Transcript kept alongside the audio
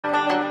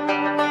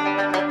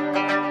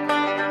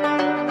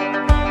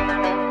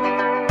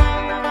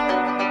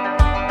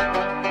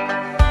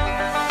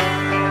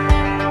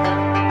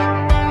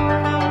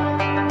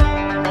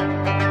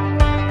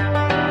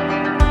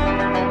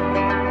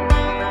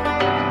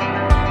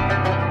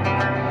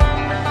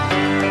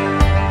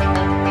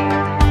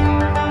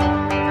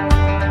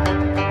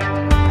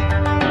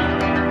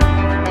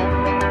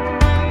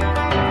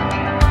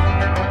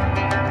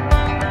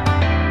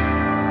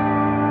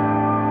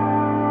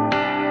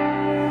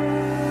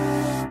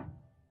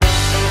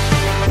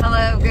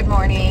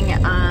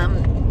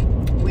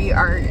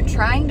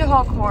trying to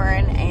haul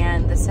corn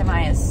and the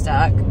semi is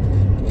stuck.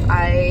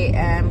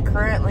 We're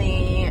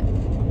currently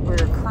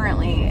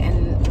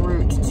en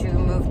route to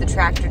move the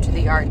tractor to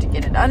the yard to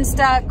get it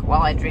unstuck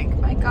while I drink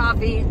my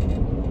coffee.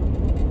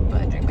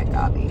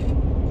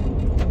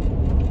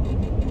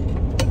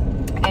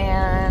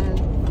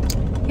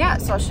 And yeah,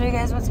 so I'll show you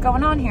guys what's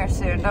going on here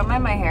soon. Don't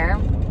mind my hair.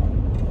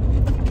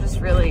 I'm just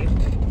really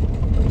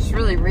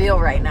real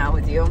right now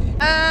with you.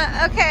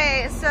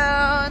 Okay,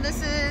 so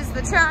this is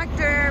the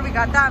tractor. We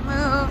got that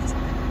moved.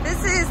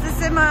 This is the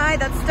semi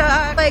that's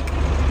stuck. Like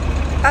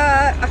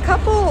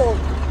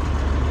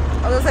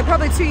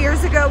probably 2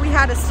 years ago, we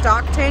had a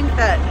stock tank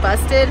that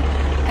busted,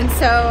 and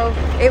so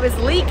it was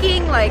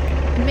leaking, like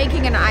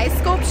making an ice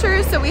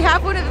sculpture. So we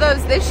have one of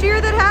those this year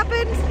that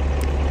happened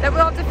that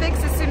we'll have to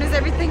fix as soon as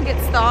everything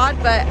gets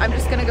thawed. But I'm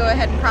just gonna go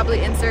ahead and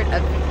probably insert a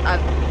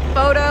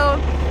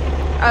photo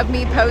of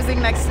me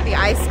posing next to the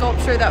ice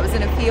sculpture that was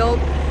in a field,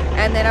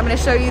 and then I'm gonna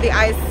show you the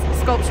ice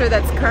sculpture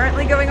that's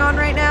currently going on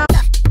right now.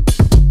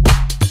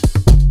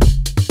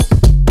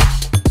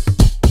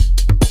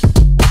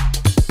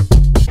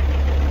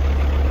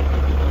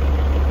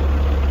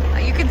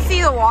 You can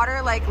see the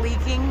water like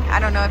leaking. I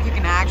don't know if you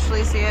can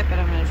actually see it, but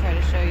I'm gonna try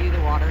to show you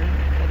the water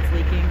that's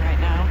leaking right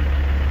now,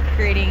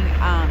 creating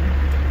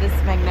this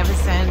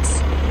magnificent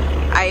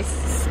ice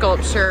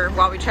sculpture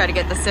while we try to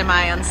get the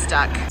semi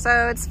unstuck.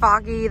 So it's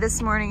foggy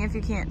this morning if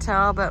you can't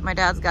tell, but my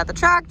dad's got the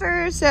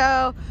tractor,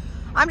 so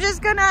I'm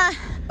just gonna,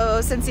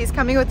 since he's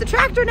coming with the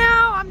tractor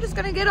now, I'm just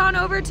gonna get on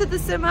over to the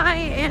semi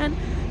and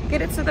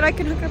get it so that I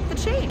can hook up the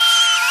chain.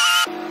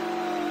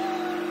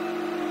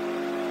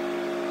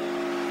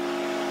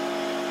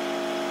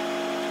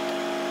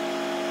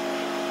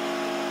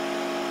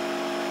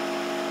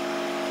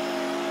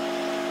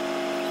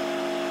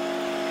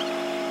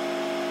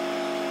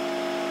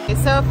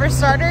 So for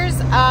starters,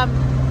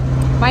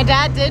 my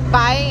dad did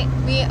buy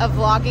me a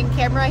vlogging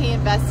camera. He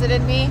invested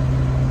in me,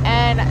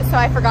 and so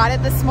I forgot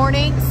it this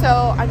morning.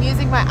 So I'm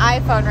using my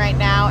iPhone right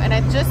now, and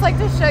I'd just like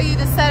to show you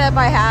the setup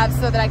I have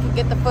so that I can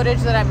get the footage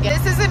that I'm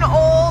getting. This is an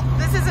old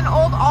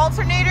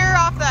alternator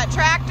off that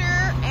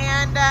tractor,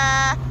 and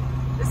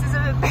this is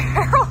a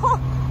barrel.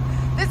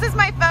 This is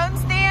my phone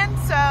stand.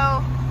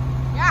 So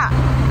yeah.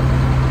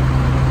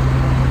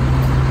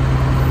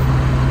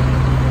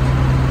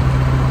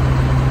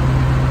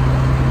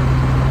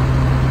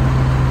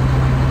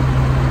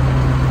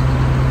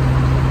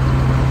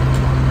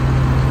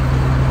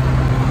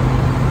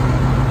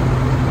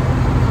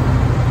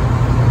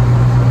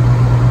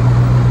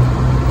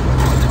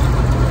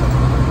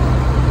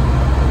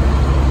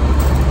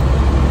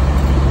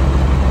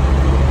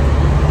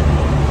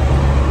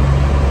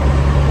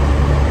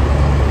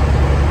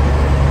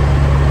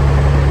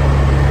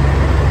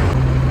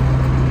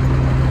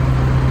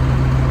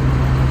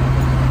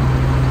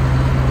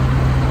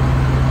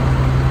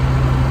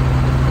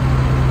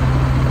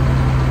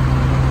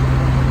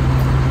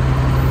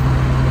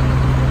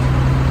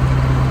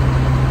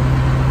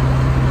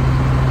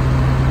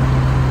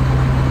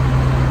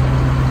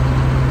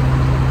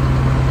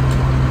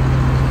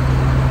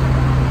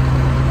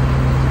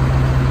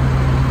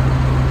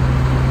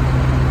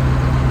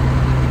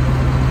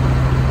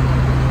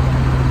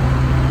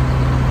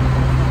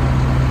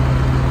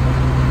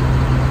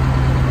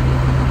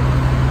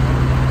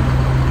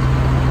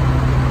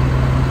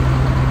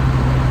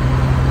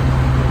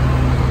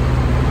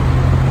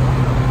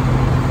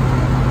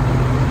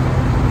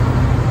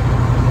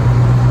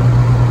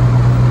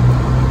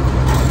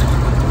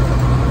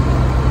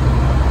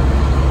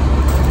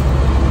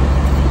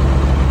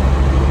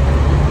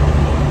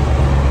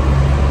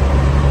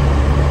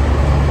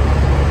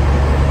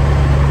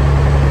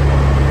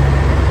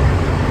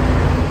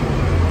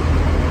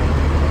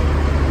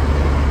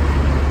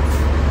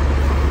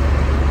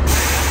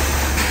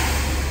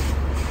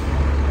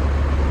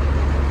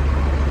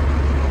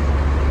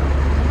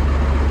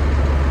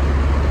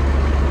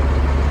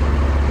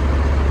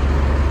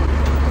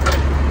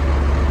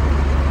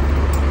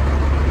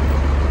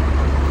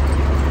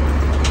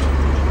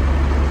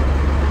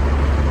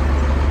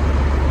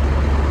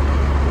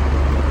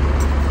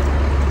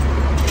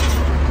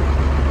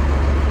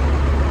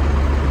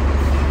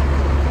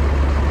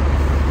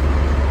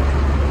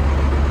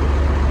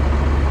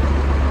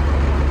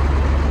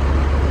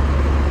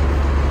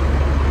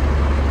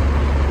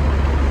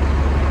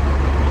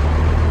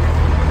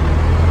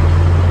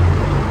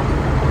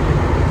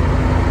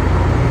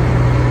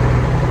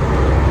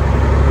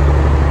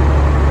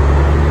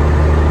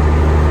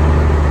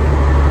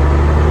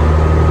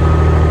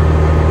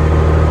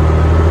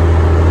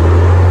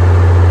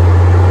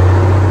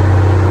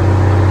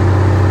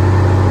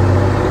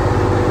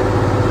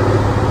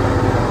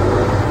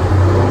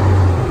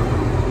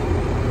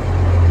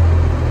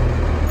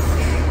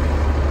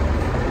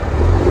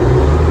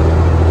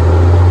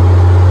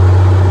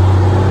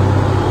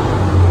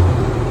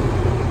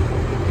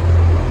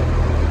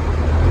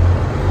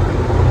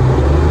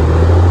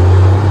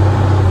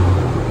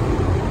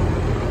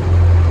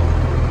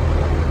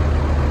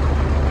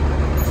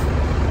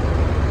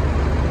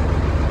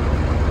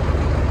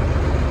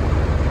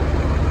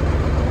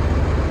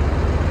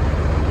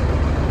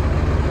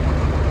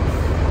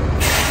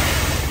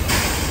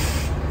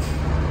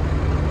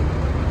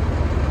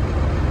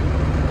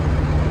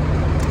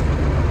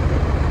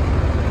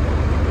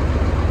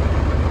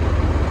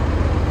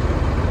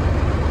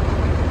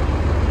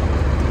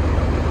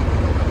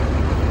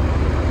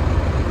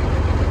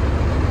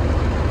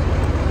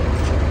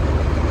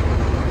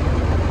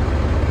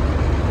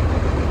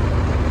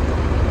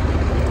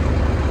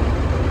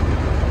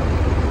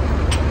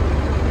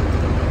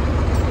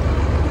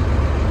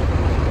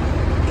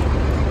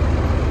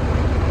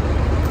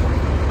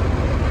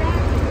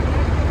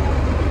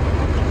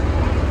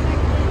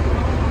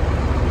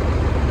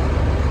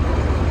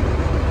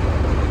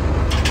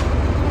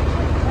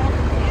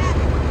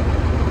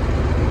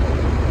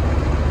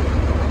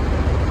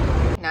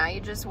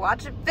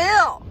 watch it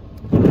fill.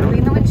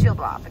 Clean the windshield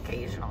off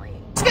occasionally.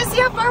 Just gonna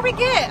see how far we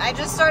get. I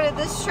just started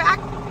this truck,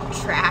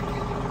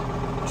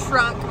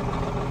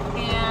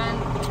 and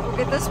we'll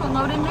get this one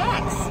loaded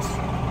next.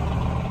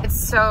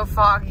 It's so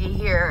foggy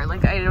here.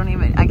 Like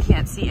I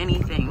can't see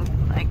anything.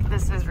 Like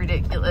this is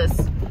ridiculous.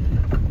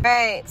 All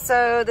right,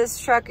 so this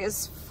truck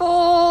is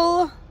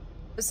full.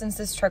 Since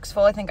this truck's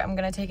full, I think I'm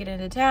gonna take it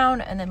into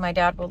town and then my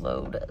dad will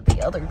load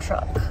the other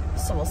truck.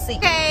 So we'll see.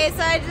 Okay,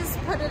 so I just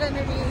put it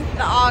underneath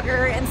the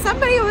auger and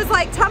somebody was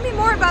like, tell me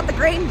more about the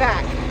grain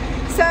back.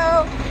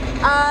 So,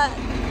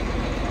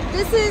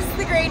 this is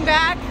the grain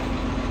back.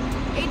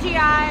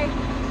 AGI,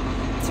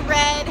 it's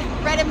red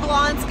and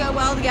blondes go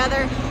well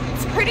together.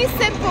 It's pretty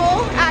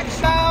simple, actually.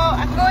 So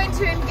I'm going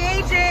to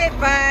engage it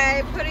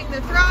by putting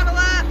the throttle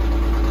up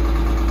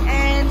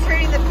and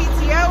turning the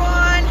PTO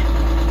on.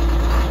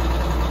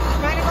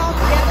 Run it all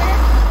together.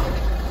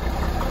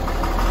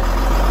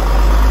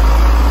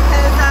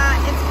 Because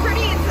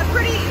it's a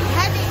pretty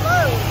heavy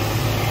load.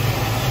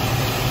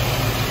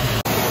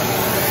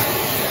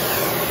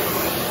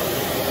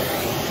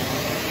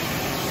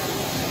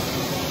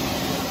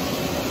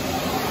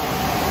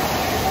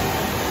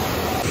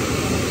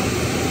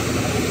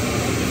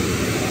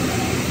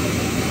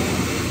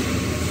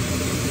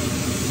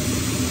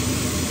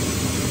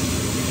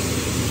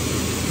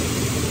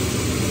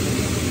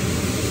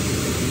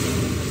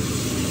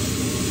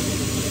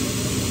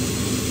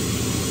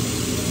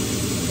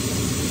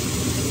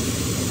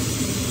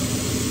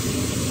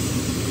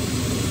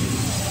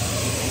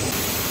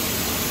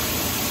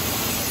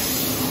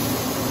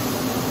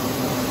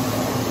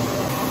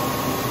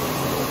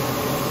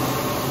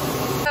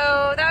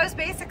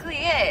 Basically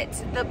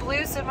it. The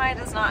blue semi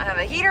does not have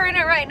a heater in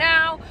it right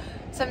now.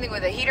 Something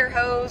with a heater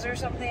hose or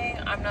something.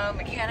 I'm no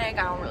mechanic,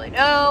 I don't really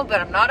know,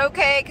 but I'm not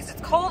okay because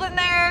it's cold in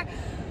there.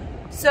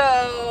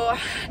 So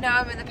now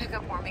I'm in the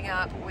pickup warming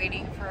up,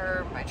 waiting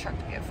for my truck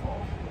to get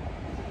full.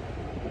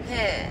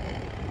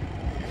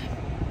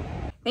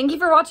 Thank you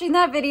for watching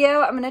that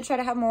video. I'm gonna try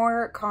to have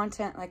more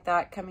content like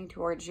that coming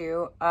towards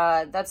you.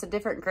 That's a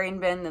different grain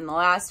bin than the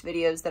last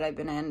videos that I've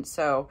been in,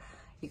 so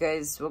you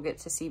guys will get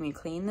to see me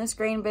clean this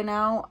grain bin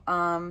out.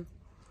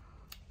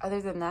 Other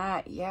than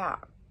that, yeah.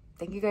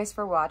 Thank you guys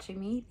for watching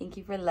me. Thank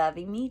you for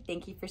loving me.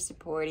 Thank you for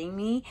supporting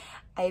me.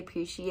 I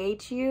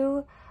appreciate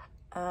you.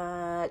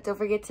 Don't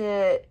forget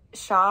to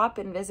shop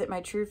and visit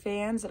my True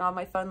Fanz and all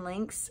my fun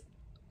links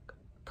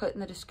put in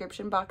the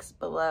description box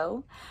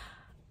below.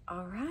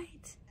 All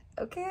right.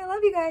 Okay, I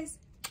love you guys.